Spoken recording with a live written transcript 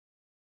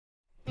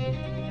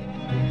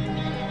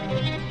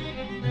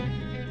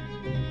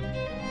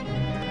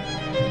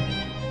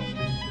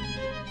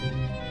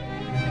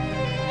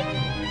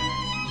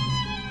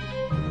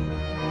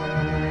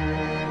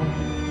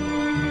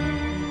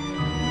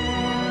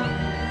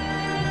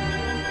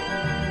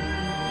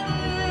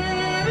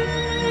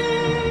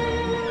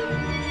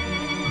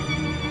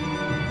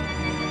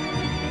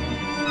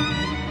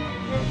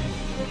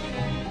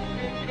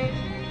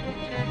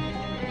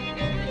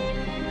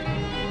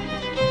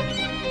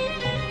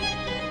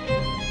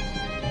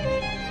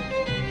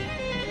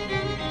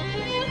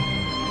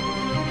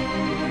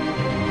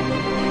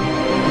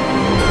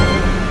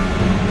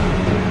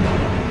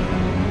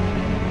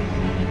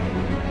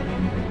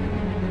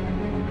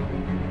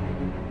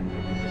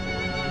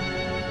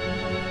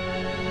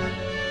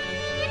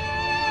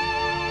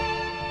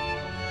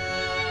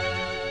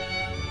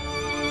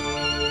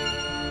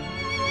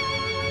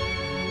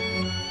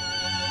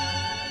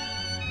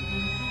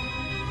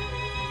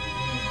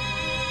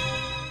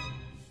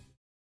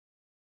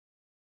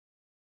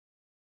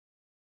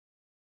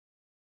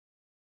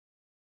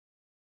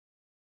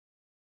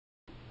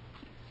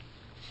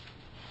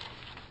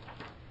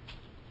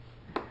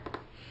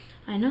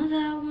I know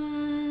that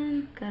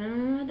one. Gotta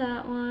remember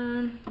that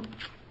one.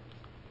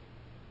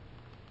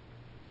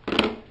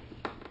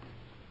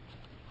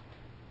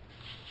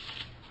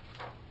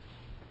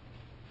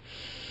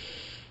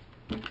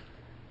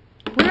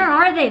 Where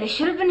are they? They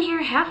should have been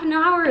here half an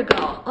hour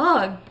ago.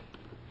 Ugh.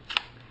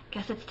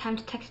 Guess it's time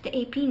to text the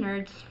AP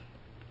nerds.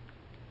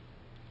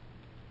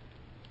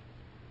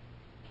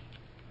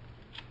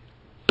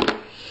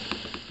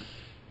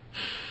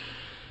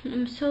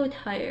 I'm so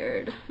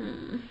tired.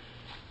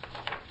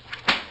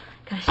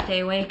 Gotta stay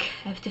awake.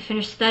 I have to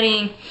finish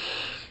studying.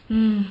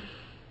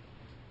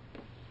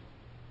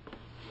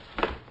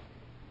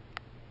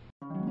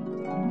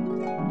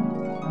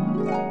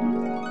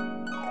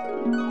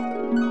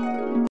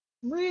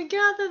 We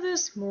gather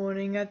this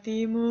morning at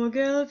the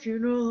Morgel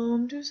funeral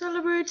home to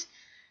celebrate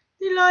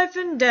the life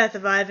and death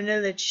of Ivan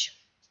Ilyich.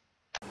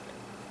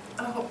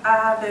 Oh,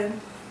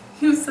 Ivan.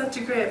 He was such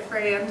a great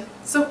friend.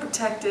 So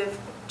protective,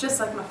 just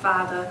like my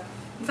father.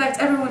 In fact,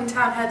 everyone in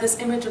town had this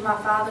image of my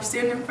father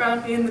standing in front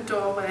of me in the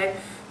doorway.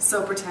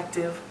 So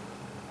protective.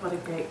 What a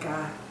great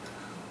guy.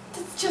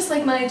 That's just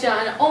like my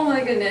John. Oh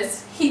my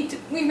goodness.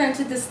 We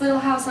rented this little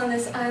house on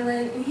this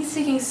island, and he's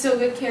taking so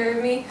good care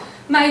of me.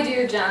 My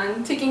dear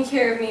John, taking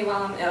care of me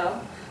while I'm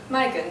ill.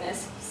 My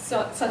goodness, he's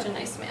such a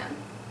nice man.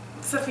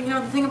 Except for,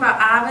 the thing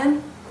about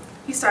Ivan,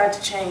 he started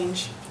to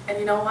change. And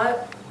you know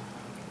what?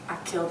 I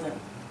killed him.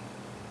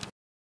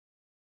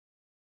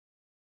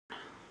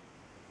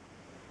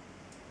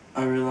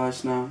 I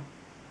realize now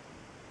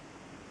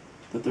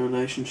that the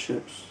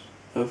relationships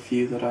of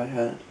few that I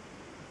had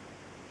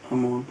are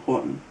more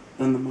important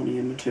than the money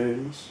and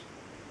materials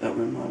that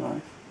were in my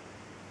life.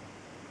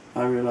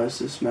 I realize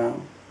this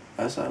now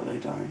as I lay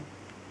dying.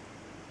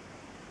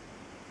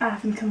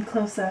 Ivan, come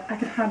closer. I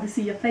can hardly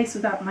see your face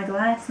without my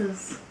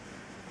glasses.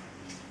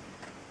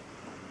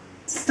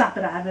 Stop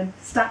it, Ivan.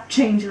 Stop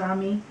changing on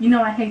me. You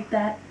know I hate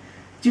that.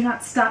 Do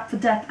not stop for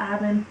death,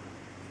 Ivan.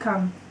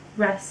 Come,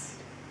 rest.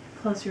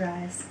 Close your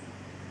eyes.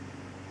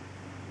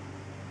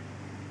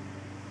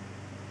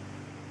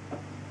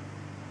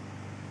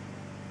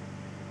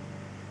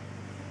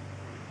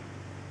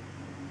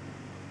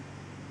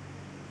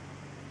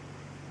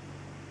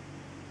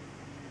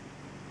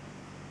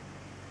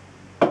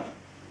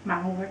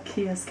 My work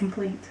here is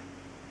complete.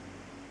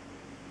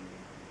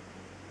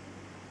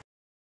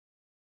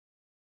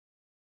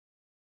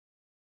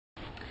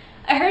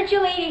 I heard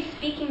you ladies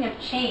speaking of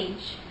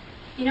change.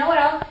 You know what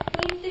else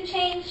needs to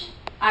change?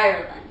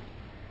 Ireland.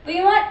 But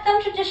you know what?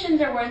 Some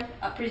traditions are worth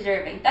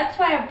preserving. That's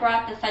why I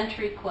brought the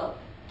century quilt,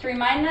 to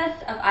remind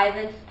us of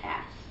Ivan's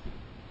past.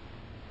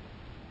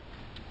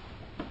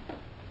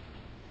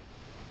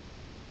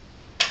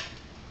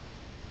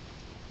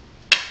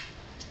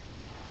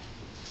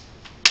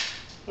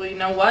 Well, you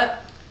know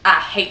what? I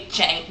hate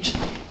change.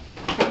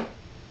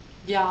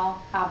 Y'all,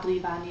 I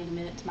believe I need a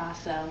minute to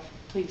myself.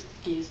 Please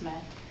excuse me.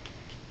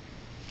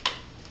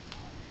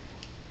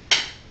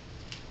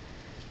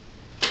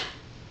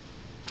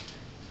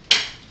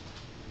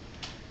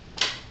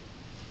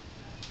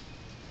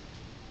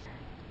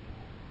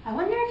 I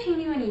wonder if he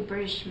knew any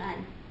British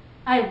men.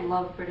 I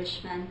love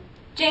British men.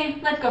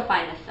 Jane, let's go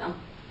find us some.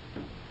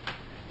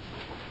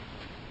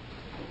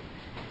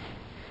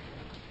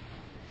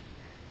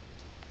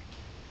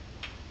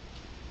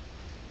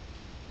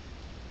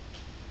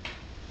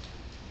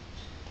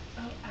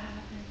 Oh,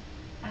 Ivan,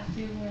 I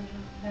feel well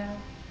now.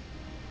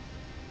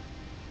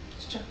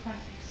 Struck my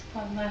face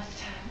one last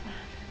time, Ivan.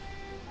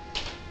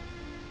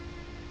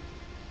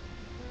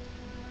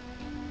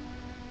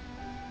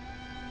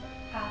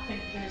 I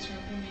think there's room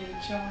for me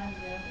to join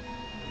you.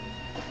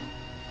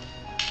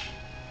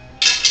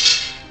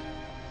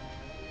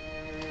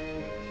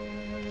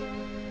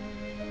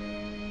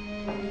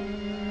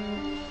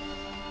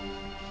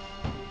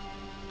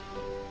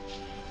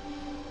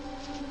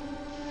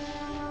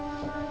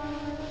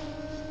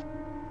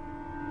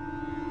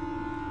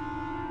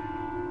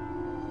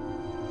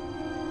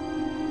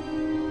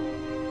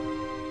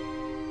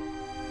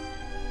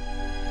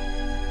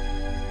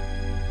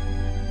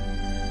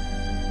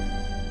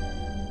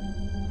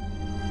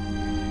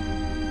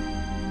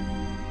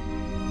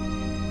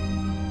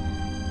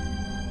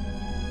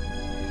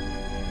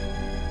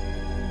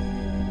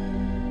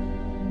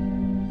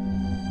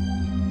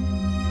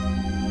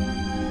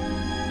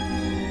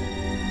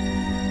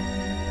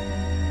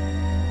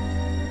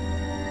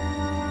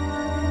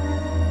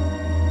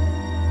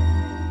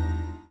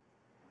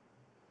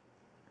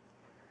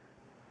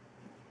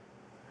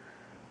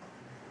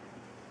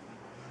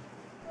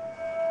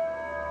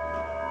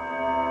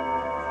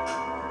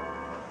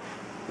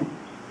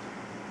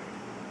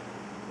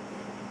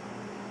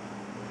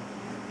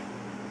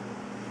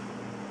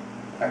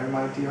 Oh,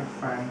 my dear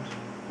friend,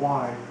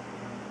 why?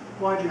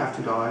 Why did you have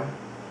to die?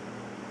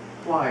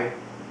 Why?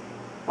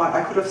 Why,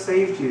 I could have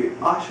saved you.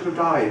 I should have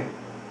died.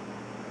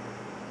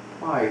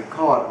 Why?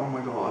 God, oh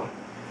my God.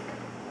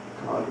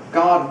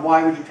 God,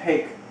 why would you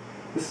take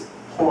this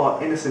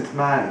poor, innocent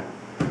man?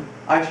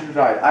 I should have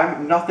died.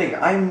 I'm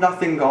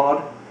nothing,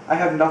 God. I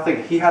have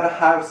nothing. He had a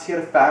house, he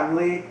had a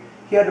family,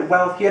 He had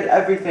wealth, he had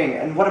everything,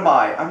 and what am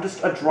I? I'm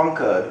just a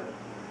drunkard.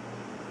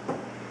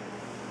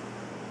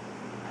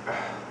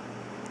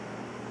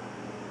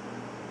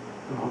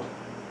 God,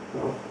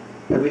 well,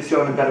 at least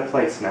you're in a better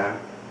place now.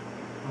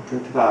 I'll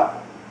drink to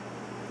that.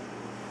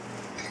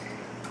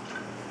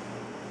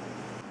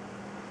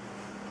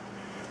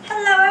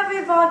 Hello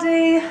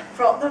everybody!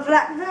 Brought the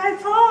blackberry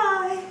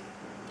pie!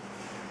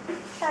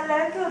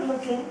 Hello, good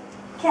looking.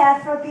 Care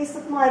for a piece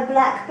of my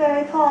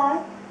blackberry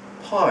pie?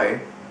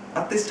 Pie?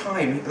 At this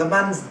time, the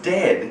man's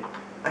dead.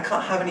 I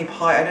can't have any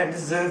pie, I don't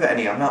deserve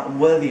any, I'm not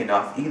worthy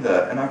enough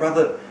either, and I'd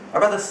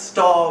rather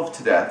starve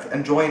to death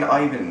and join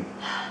Ivan.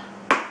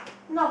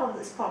 Not of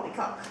this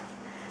poppycock.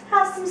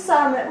 Have some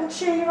soma, it will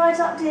cheer you right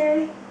up,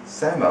 dearie.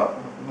 Soma?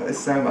 What is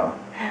soma?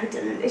 Oh,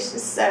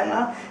 delicious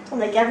soma. It'll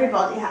make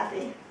everybody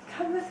happy.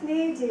 Come with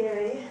me,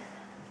 dearie.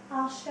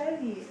 I'll show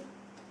you.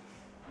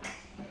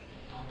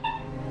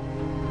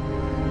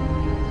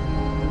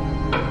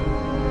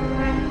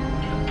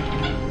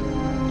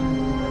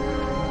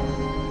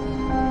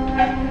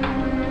 Don't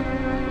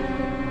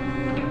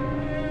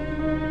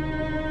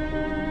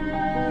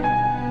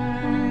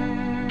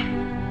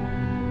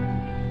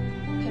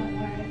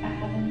worry, I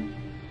haven't.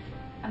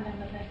 I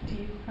never left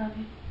you,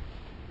 honey.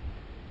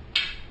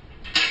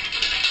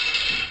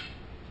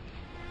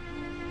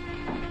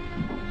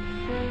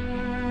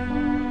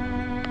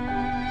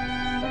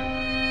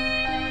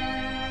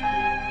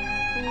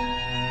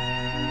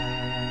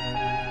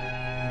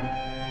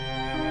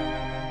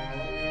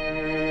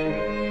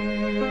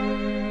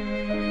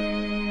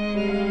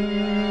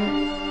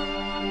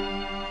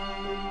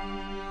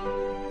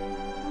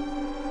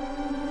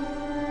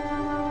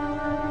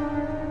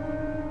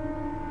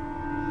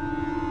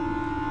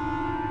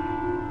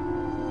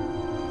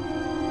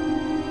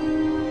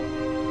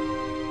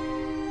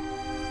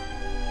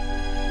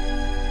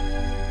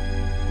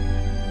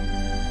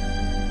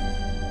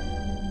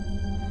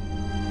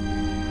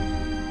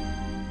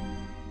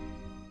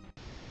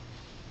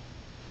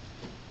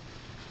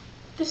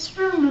 This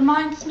room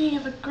reminds me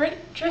of a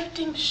great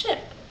drifting ship,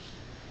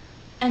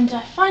 and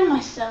I find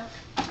myself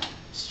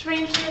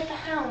strangely at the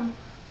helm.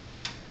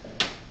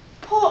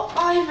 Poor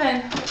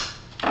Ivan!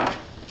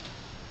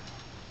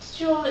 Did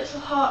your little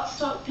heart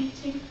stop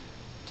beating?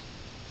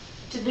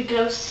 Did the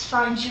ghosts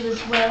find you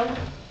as well?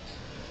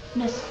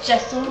 Miss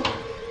Jessel?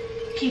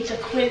 Peter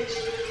Quint?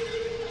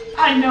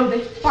 I know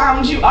they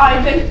found you,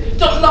 Ivan!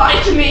 Don't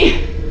lie to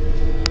me!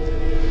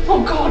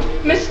 Oh God,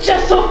 Miss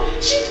Jessel!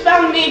 She's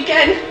found me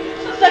again!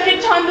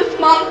 Second time this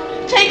month.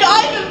 Take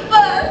Ivan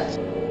first!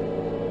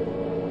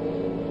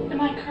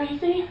 Am I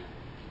crazy?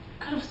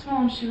 I could have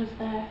sworn she was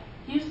there.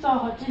 You saw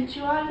her, didn't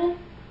you, Ivan?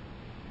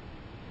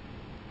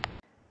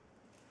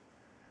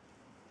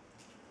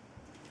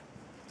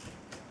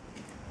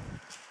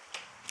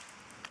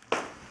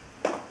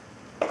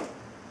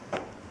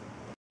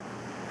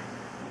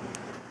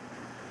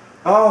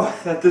 Oh,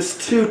 that this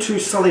too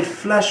solid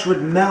flesh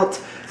would melt,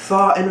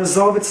 thaw, and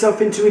resolve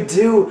itself into a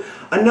dew.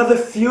 Another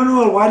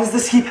funeral. Why does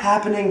this keep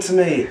happening to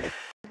me?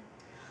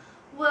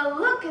 Well,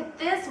 look at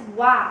this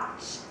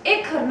watch.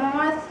 It could have been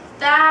worth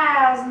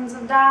thousands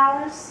of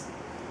dollars.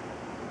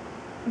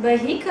 But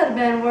he could have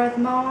been worth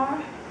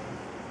more.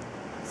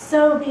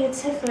 So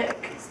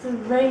beatific is the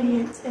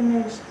radiant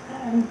image of the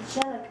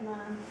angelic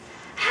man.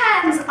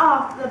 Hands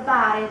off the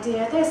body,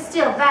 dear. There's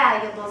still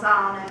valuables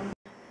on him.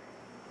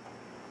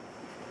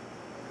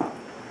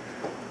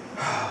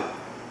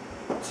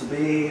 To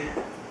be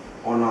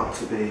or not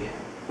to be?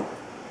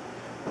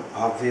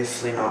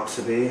 Obviously not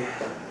to be.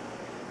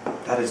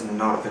 That is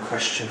not the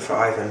question for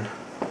Ivan.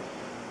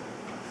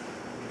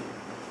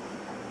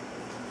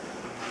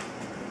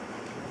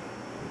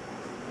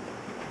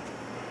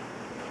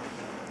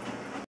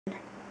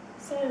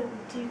 So,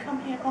 do you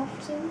come here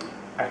often?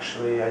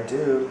 Actually, I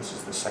do. This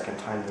is the second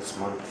time this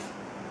month.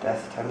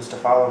 Death tends to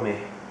follow me.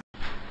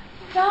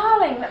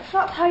 Darling, that's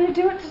not how you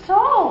do it at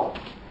all.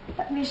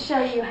 Let me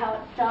show you how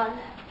it's done.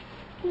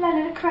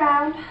 Lenina,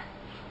 Crowne.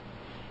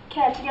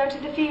 Care to go to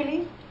the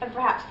feeling? And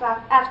perhaps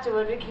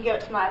afterward we can go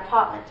to my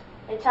apartment.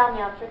 They tell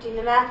me I'm pretty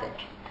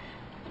pneumatic.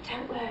 But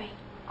don't worry,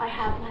 I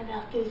have my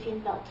Malthusian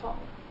belt on.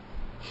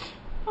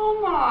 Oh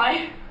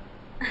my!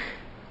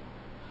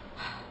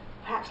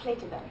 Perhaps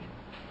later then.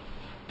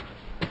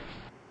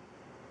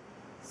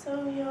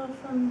 So you're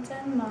from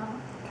Denmark?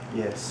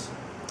 Yes.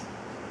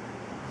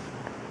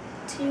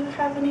 Do you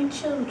have any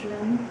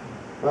children?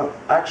 Well,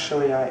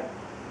 actually,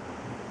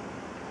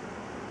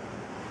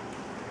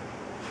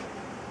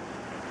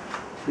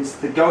 It's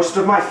the ghost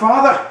of my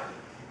father!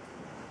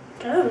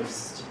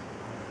 Ghost?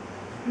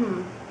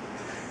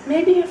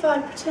 Maybe if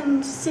I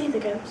pretend to see the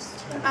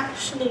ghost, you'll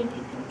actually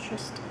be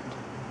interested.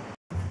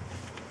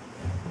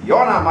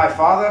 You're not my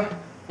father.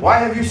 Why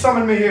have you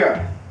summoned me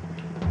here?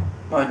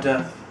 My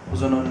death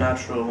was an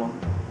unnatural one.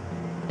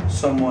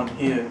 Someone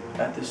here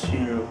at this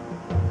funeral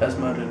has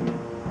murdered me.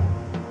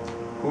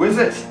 Who is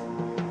it?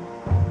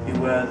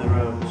 Beware the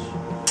rose.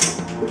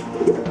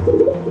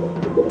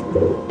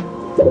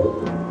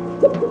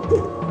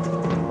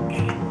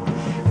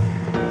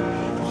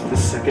 Is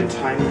this second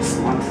time this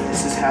month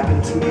this has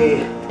happened to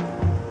me.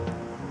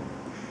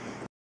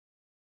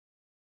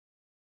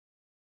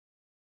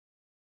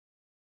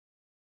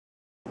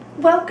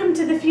 Welcome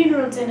to the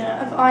funeral dinner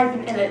of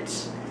Ivan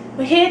Ilyich.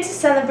 We're here to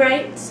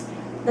celebrate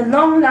the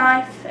long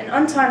life and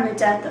untimely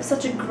death of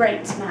such a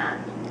great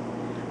man.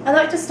 I'd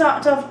like to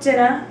start off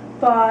dinner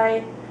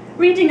by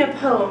reading a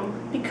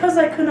poem, Because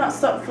I Could Not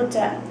Stop for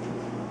Death,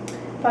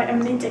 by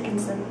Emily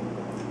Dickinson.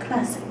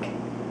 Classic.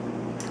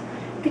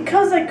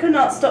 Because I could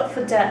not stop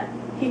for death,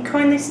 he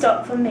kindly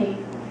stopped for me.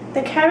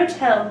 The carriage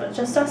held but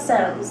just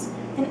ourselves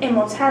in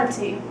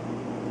immortality.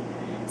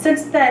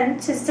 Since then,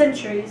 'tis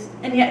centuries,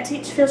 and yet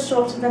each feels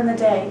shorter than the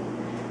day.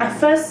 I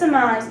first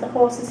surmised the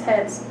horses'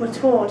 heads were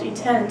toward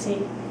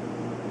eternity.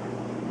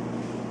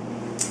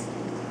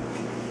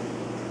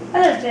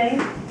 Hello,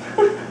 Jane.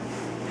 Would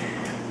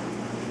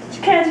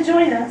you care to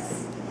join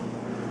us?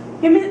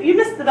 You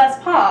missed the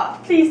best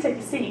part. Please take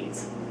a seat.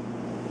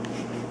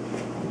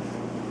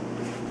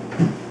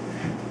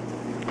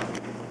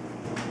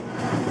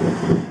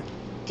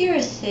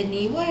 Dearest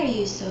Sydney, why are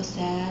you so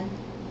sad?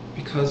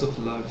 Because of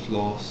love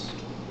lost.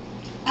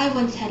 I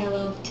once had a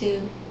love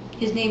too.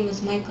 His name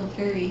was Michael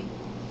Furry.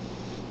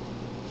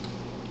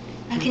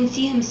 I can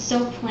see him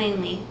so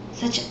plainly,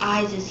 such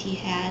eyes as he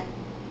had,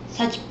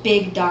 such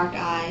big dark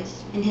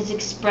eyes, and his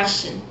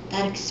expression,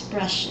 that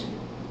expression.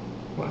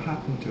 What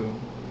happened to him?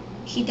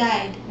 He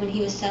died when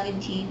he was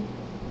 17.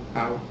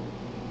 How?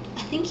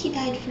 I think he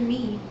died for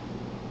me.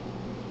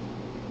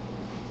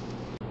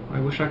 I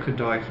wish I could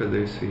die for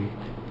Lucy.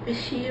 Is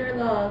she your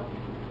love?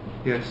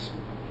 Yes,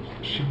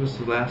 she was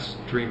the last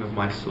dream of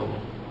my soul.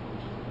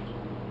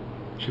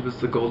 She was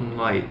the golden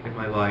light in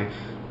my life.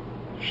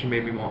 She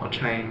made me want to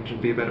change and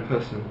be a better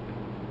person.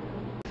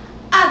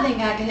 I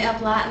think I can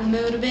help lighten the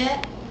mood a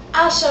bit.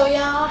 I'll show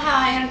y'all how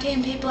I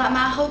entertain people at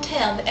my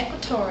hotel, the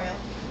Equatorial,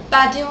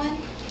 by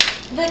doing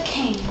the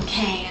King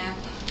Camp.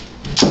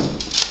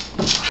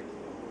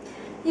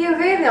 You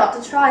really ought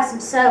to try some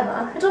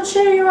Soma. It'll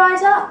cheer you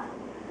right up.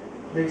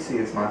 Lucy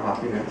is my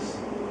happiness.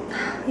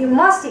 You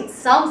must eat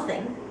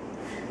something.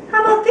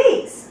 How about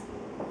these?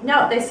 You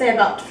know what they say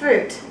about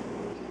fruit.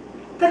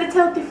 That it's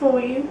healthy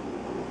for you.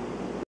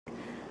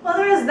 Well,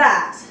 there is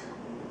that.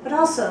 But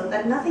also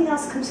that nothing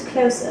else comes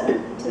closer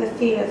to the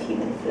feel of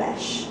human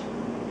flesh.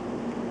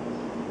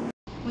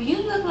 Well,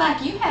 you look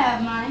like you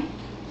have money.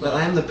 Well,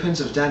 I am the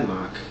Prince of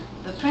Denmark.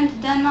 The Prince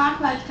of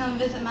Denmark likes to come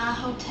visit my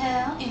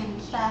hotel in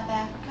South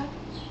Africa.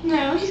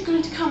 No, he's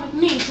going to come with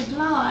me to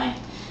Bly.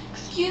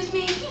 Excuse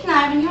me, he's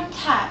not even your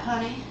type,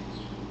 honey.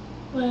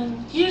 Well,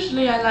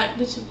 usually I like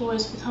little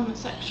boys with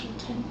homosexual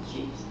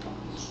tendencies, but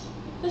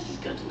this is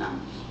good enough.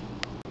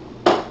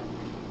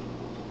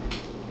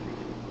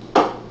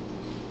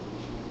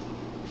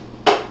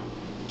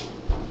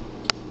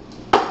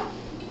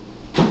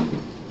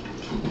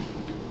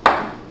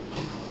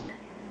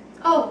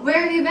 Oh,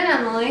 where have you been,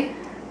 Emily?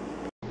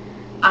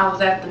 I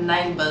was at the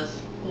neighbors.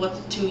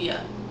 What's to ya?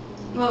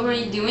 What were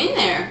you doing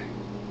there?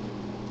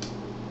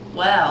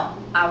 Well,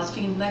 I was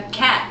feeding that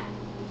cat.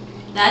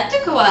 That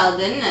took a while,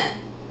 didn't it?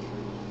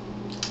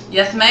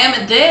 Yes, ma'am,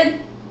 it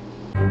did.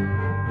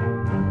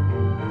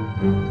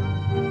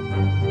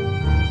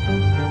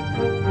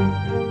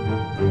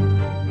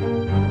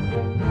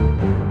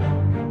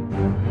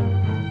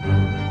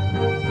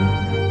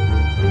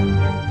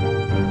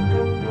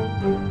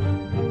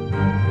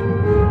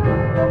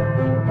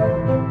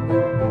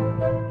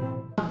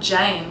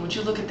 Jane, would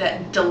you look at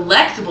that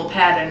delectable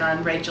pattern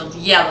on Rachel's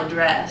yellow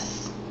dress?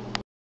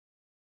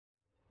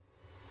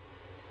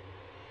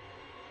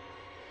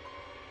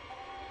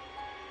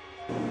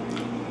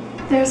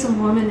 There's a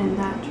woman in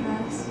that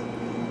dress.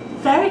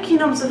 Very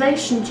keen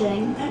observation,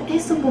 Jane. There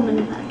is a woman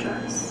in that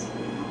dress.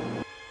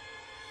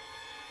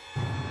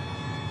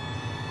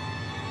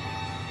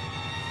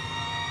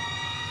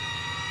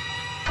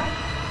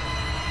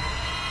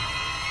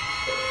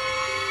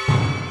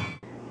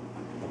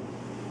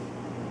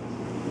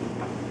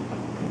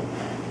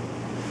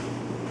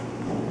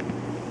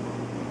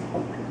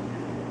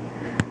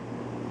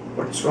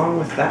 What's wrong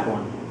with that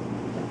one?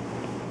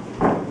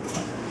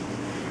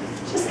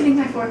 Just getting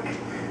my fork.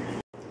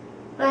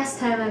 Last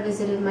time I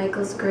visited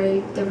Michael's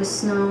grave, there was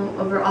snow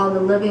over all the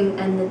living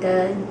and the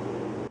dead.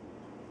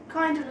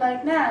 Kind of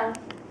like now.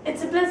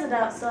 It's a blizzard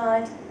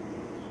outside.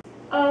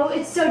 Oh,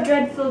 it's so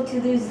dreadful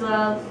to lose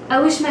love. I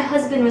wish my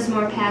husband was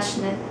more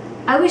passionate.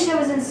 I wish I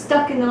wasn't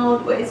stuck in the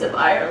old ways of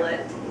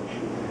Ireland.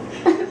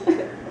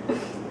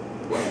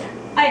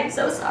 I am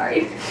so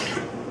sorry.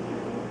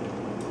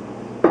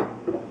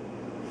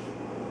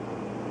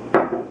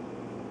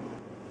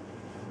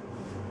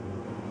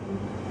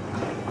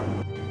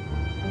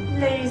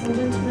 Ladies and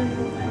gentlemen,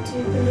 I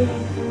do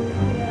believe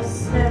we are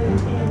snowed in.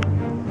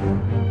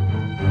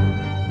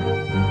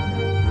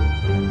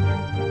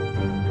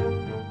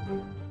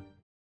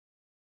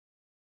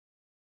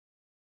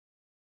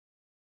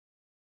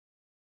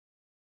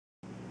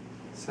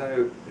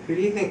 So, who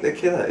do you think the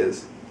killer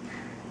is?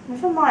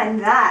 Never mind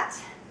that.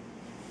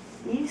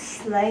 You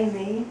slay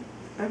me.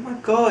 Oh my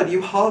god,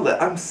 you harlot,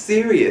 I'm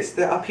serious.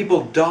 There are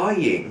people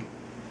dying.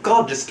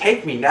 God, just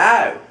take me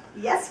now.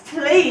 Yes,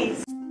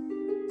 please.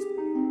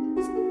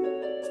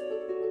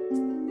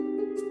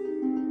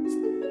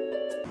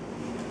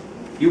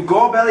 You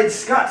gore-bellied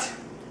scut!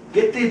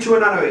 Get thee to a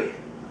nunnery.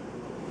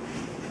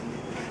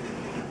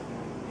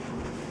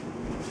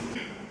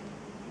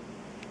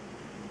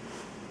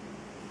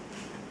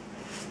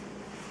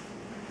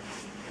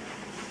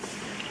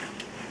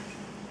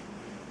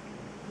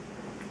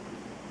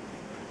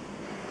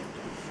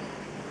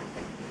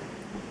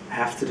 I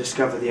have to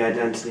discover the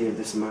identity of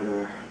this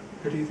murderer.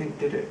 Who do you think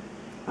did it?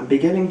 I'm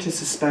beginning to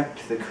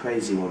suspect the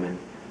crazy woman,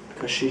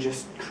 because she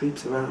just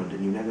creeps around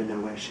and you never know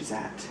where she's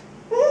at.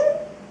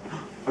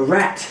 A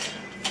rat!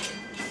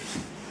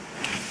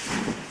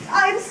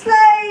 I'm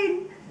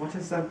slain! What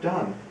hast thou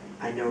done?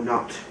 I know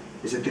not.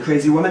 Is it the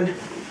crazy woman?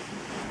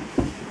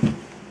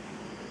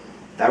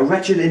 Thou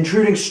wretched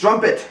intruding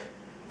strumpet!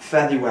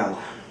 Fare thee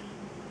well.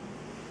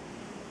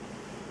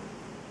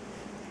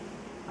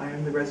 I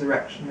am the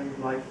resurrection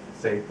and life,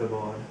 saith the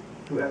Lord.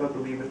 Whoever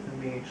believeth in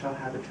me shall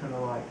have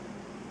eternal life.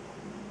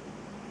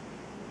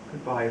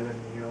 Goodbye,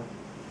 Lenina.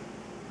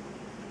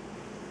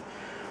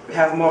 We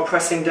have more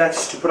pressing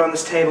debts to put on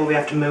this table. We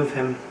have to move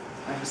him.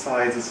 And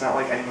besides, it's not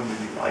like anyone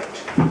really liked.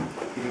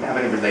 He didn't have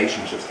any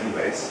relationships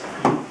anyways.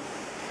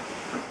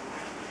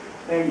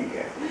 There you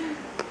go.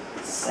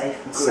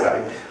 Safe and Good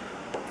sound. idea.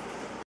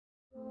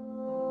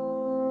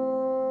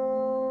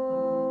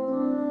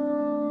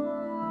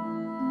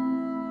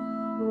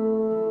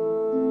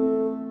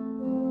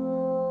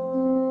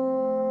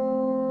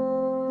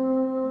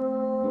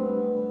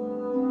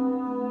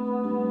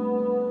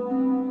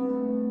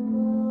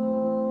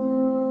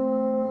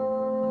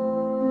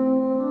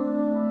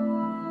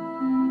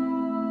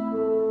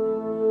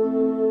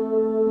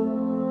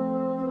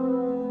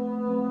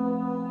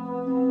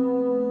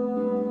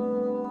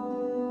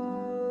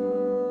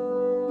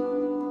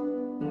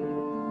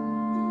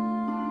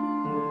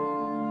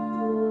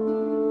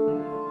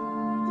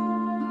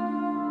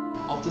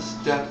 This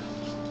death,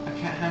 I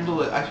can't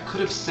handle it. I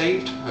could have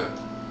saved her.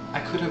 I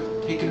could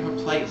have taken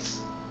her place.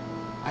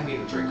 I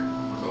need a drink. Oh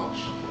my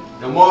gosh.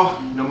 No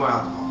more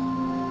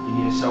alcohol. You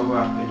need to sober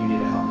up and you need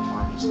to help me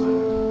find this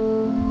man.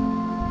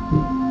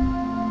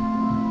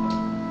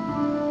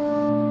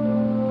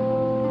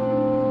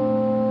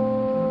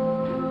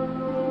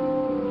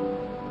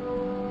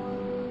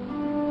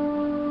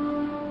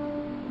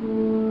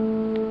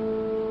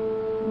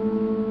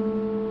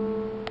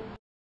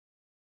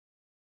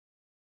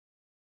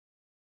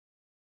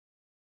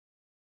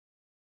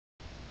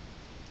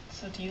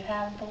 So do you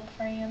have a little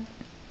friend?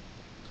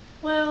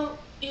 Well,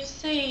 you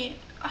see,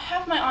 I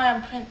have my eye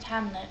on Prince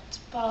Hamlet,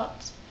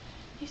 but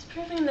he's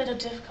proving a little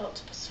difficult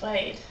to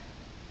persuade.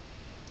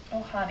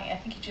 Oh, honey, I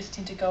think you just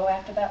need to go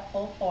after that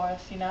full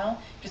force, you know?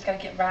 You just gotta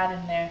get right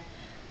in there.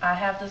 I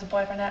have this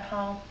boyfriend at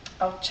home.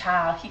 Oh,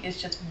 child, he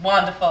is just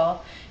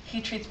wonderful.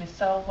 He treats me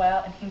so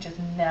well, and he just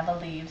never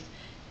leaves.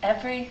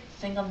 Every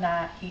single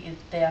night, he is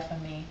there for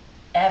me.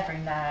 Every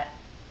night.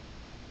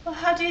 Well,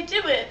 how do you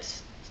do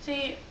it?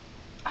 See,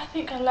 I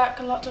think I lack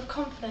a lot of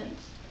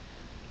confidence.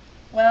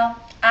 Well,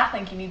 I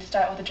think you need to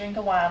start with a drink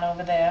of wine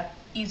over there.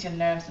 Ease your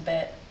nerves a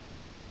bit.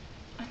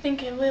 I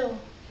think I will.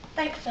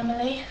 Thanks,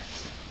 Emily.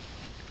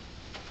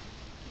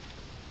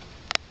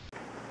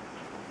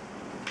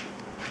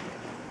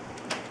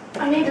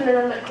 I need a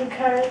little liquid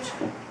courage.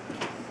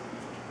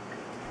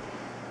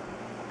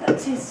 That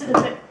tasted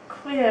a bit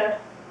queer.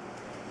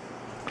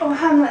 Oh,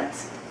 Hamlet.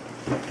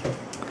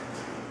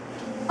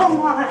 Oh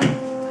my.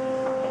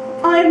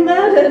 I'm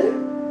murdered.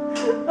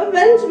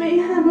 Avenge me,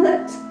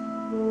 Hamlet.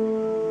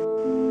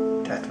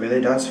 Death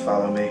really does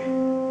follow me.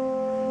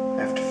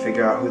 I have to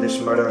figure out who this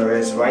murderer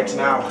is right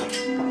now.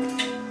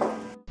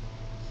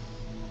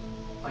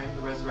 I am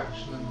the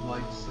resurrection and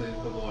life,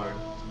 saith the Lord.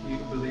 He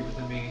who believeth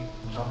in me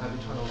shall have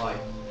eternal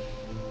life.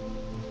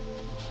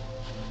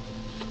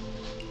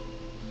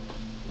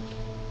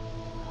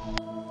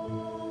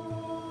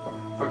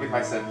 Forgive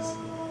my sins.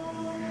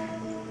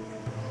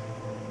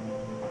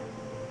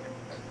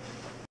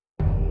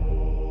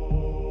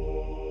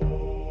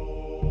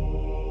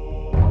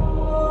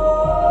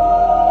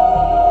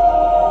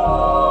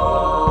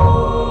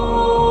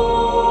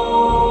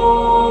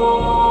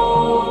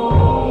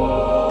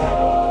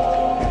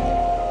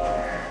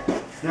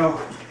 No,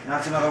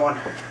 not another one.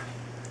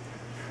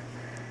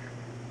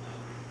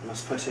 I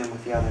must put him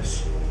with the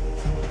others.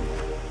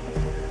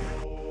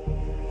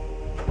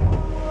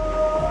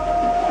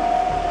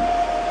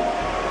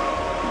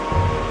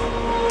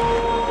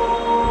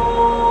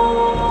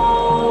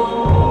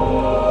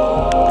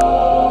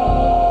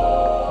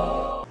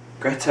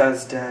 Gretta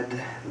is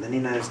dead,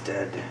 Lenina is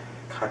dead,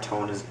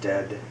 Carton is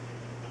dead,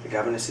 the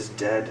Governess is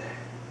dead.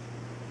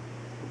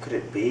 Who could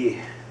it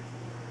be?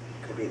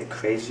 Could it be the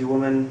crazy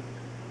woman?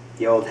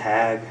 The old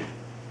hag?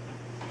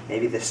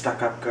 Maybe the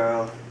stuck-up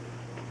girl?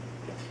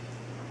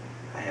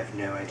 I have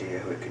no idea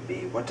who it could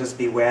be. What does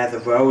beware the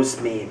rose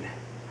mean?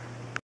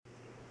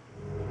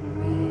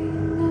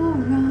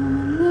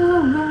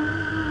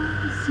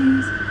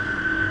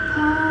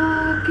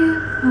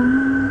 Pocket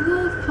full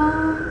of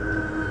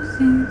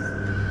posies.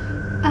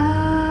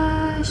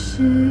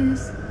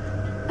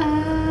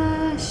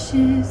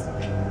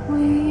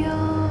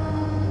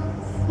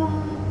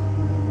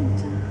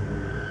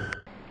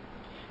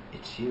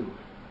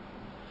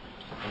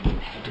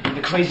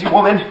 crazy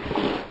woman!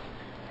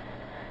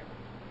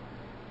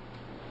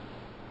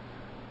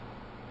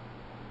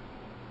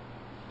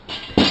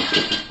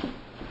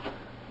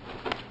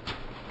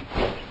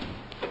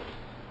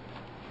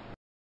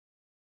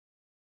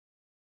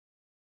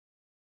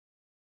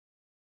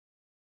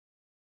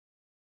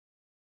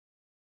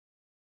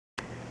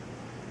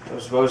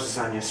 Those roses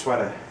on your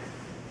sweater.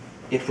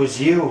 It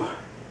was you.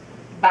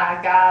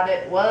 By God,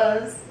 it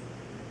was.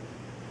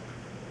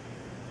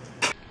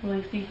 Well,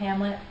 you see,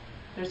 Hamlet,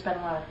 there's been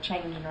a lot of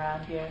changing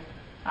around here.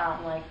 I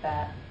don't like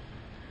that.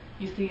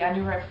 You see, I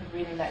knew right from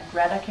reading that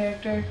Gretta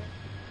character.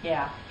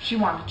 Yeah, she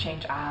wanted to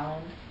change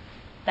Ireland.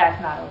 That's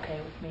not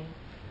okay with me.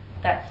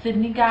 That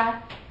Sydney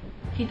guy,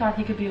 he thought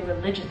he could be a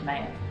religious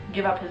man,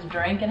 give up his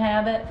drinking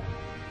habit.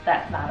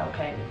 That's not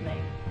okay with me.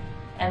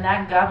 And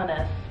that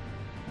governess,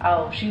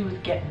 oh, she was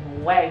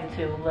getting way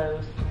too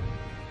loose.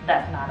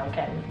 That's not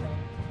okay with me.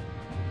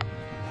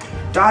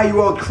 Die,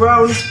 you old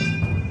crone!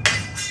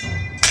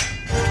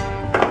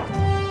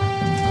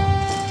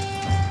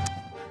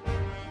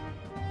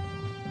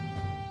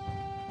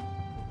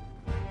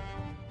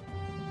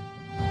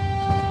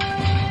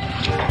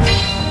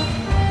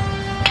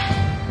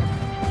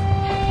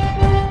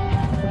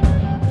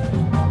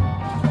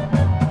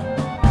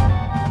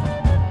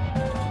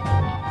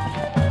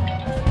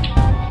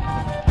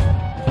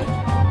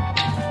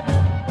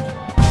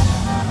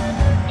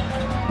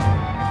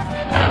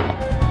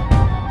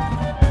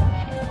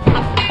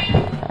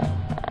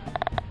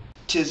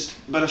 Tis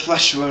but a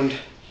flesh wound.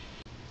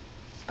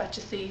 But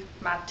you see,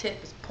 my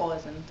tip is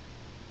poisoned.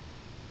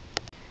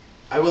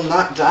 I will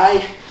not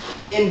die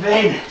in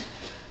vain.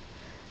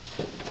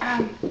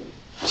 I'm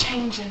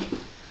changing.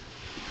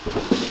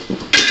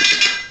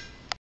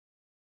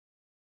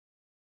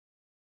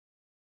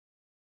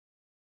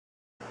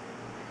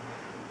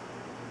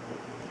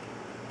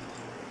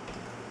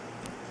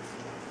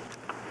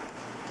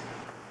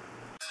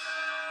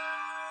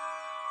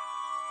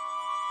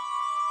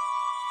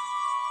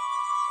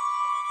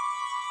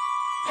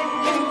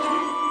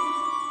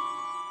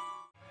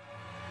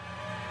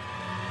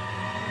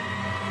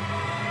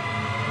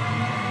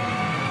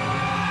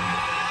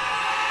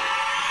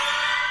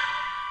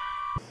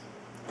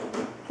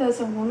 There's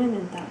a woman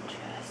in that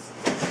dress.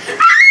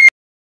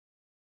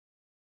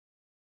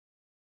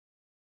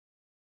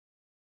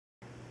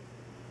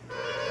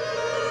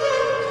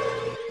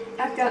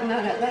 I've gotten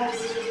out at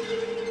last,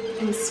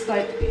 in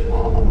spite of you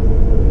all.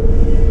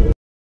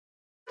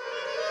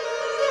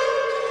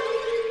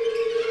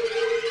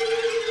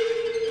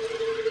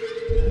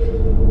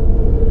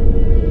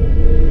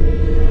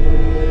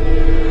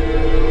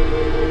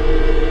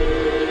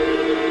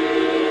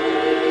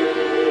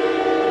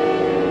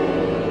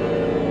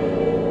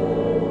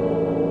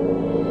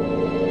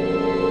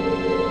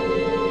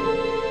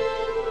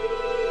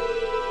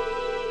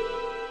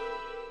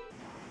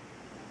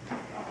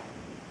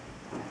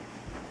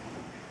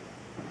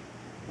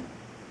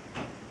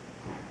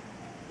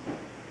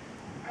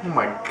 Oh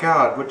my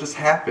god, what just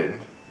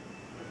happened?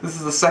 This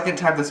is the second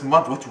time this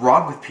month. What's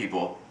wrong with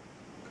people?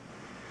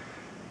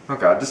 Oh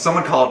god, just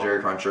someone call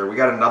Jerry Cruncher. We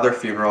got another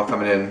funeral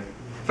coming in.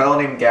 A fellow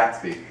named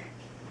Gatsby.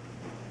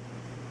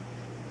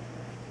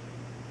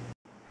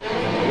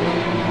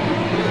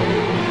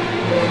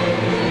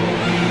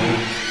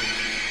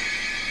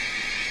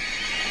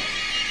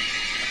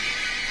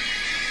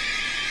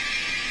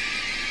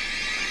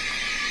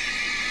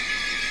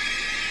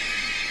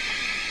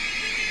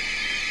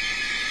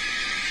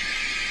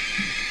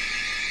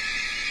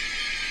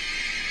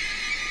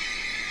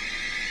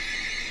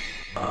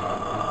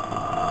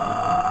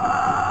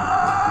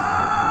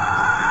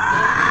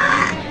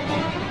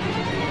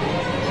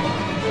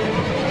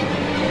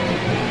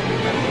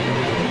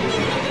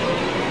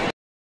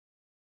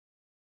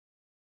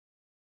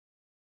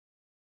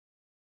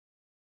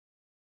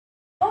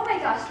 Oh my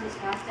gosh, Miss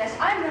Mustache,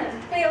 I'm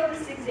gonna fail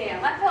this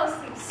exam. I fell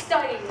asleep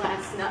studying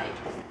last night.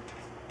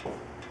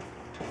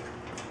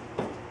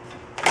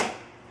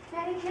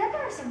 Maddie, can I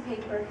borrow some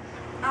paper?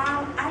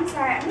 I'm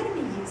sorry, I'm going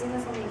to be using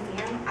this on the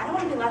exam. I don't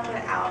want to be left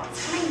without.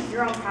 It's kind of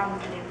your own problem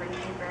if I didn't bring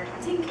paper.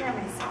 I'm taking care of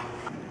myself.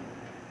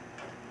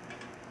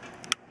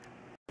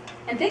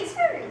 And thanks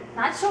for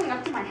not showing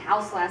up to my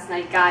house last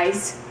night,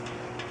 guys.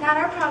 Not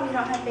our problem you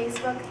don't have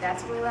Facebook.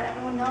 That's where we let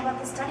everyone know about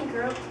the study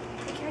group.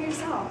 Take care of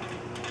yourself.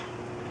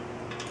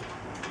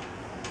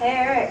 Hey,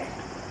 Eric.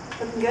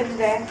 Looking good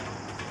today.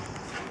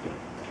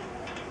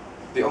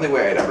 The only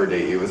way I'd ever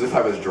date you is if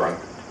I was drunk.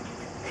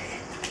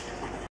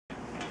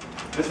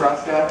 Miss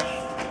Rothstaff,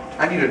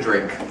 I need a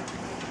drink.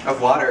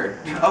 Of water.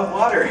 Of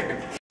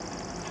water!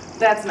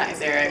 That's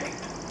nice, Eric.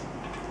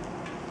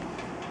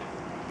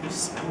 You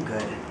smell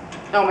good.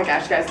 Oh my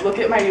gosh, guys, look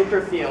at my new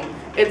perfume.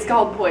 It's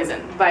called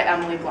Poison by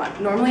Emily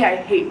Blunt. Normally I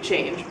hate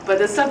change, but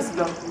this stuff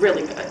smells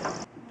really good.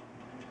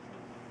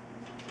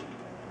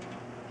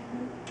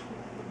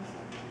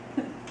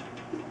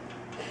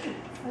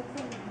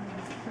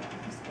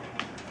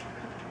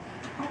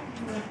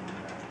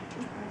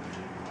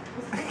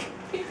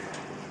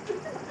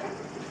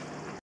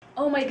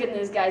 Oh my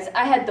goodness, guys,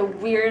 I had the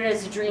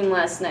weirdest dream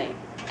last night.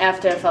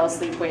 after I fell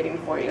asleep waiting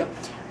for you.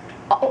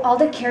 All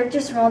the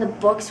characters from all the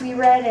books we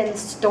read and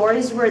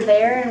stories were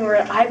there, and we're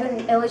at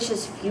Ivan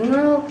Illich's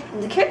funeral,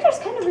 and the characters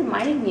kind of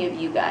reminded me of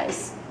you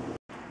guys.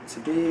 To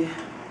be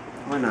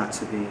or not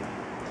to be.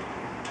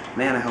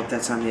 Man, I hope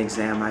that's on the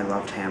exam. I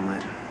loved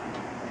Hamlet.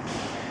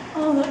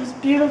 Oh, that was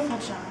beautiful,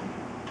 John.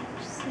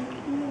 Just like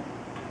you.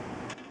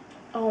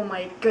 Oh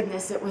my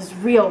goodness, it was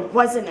real,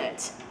 wasn't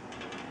it?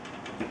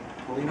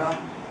 Polina,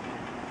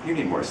 you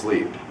need more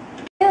sleep.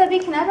 Hey, Libby,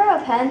 can I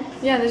borrow a pen?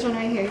 Yeah, there's one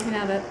right here. You can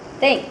have it.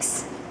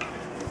 Thanks.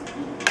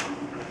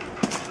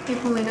 Hey,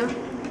 Polina.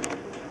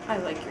 I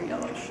like your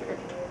yellow shirt.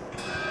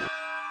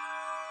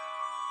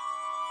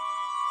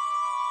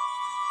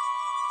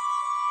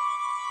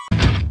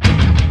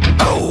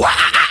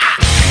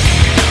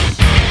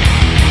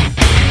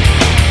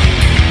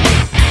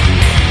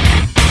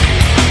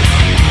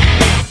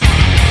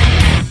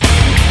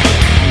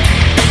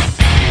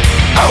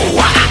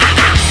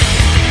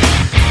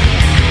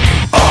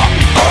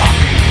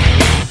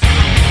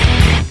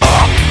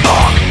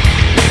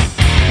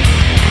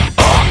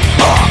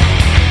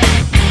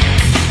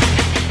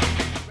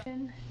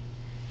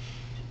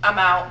 I'm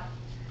out.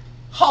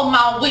 Hold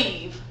my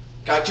weave.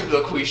 Got you,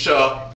 LaQuisha.